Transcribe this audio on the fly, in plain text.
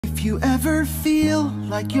If you ever feel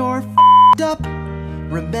like you're f***ed up,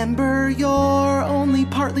 remember you're only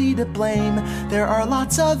partly to blame. There are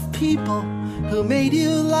lots of people who made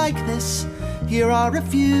you like this. Here are a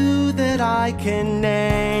few that I can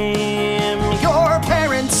name. Your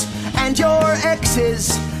parents and your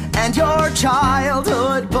exes and your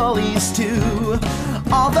childhood bullies too.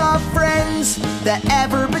 All the friends that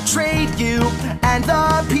ever betrayed you, and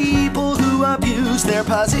the people who abused their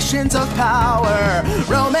positions of power.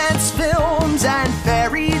 Romance films and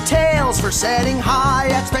fairy tales for setting high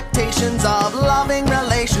expectations of loving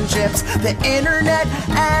relationships. The internet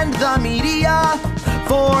and the media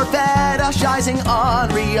for fetishizing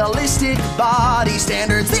unrealistic body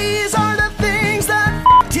standards. These are the things that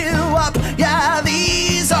f***ed you up. Yeah,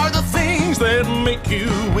 these are the things that make you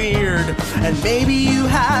weird. And maybe you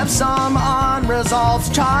have some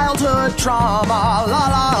unresolved childhood trauma. La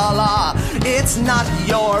la la la, it's not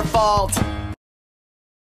your fault.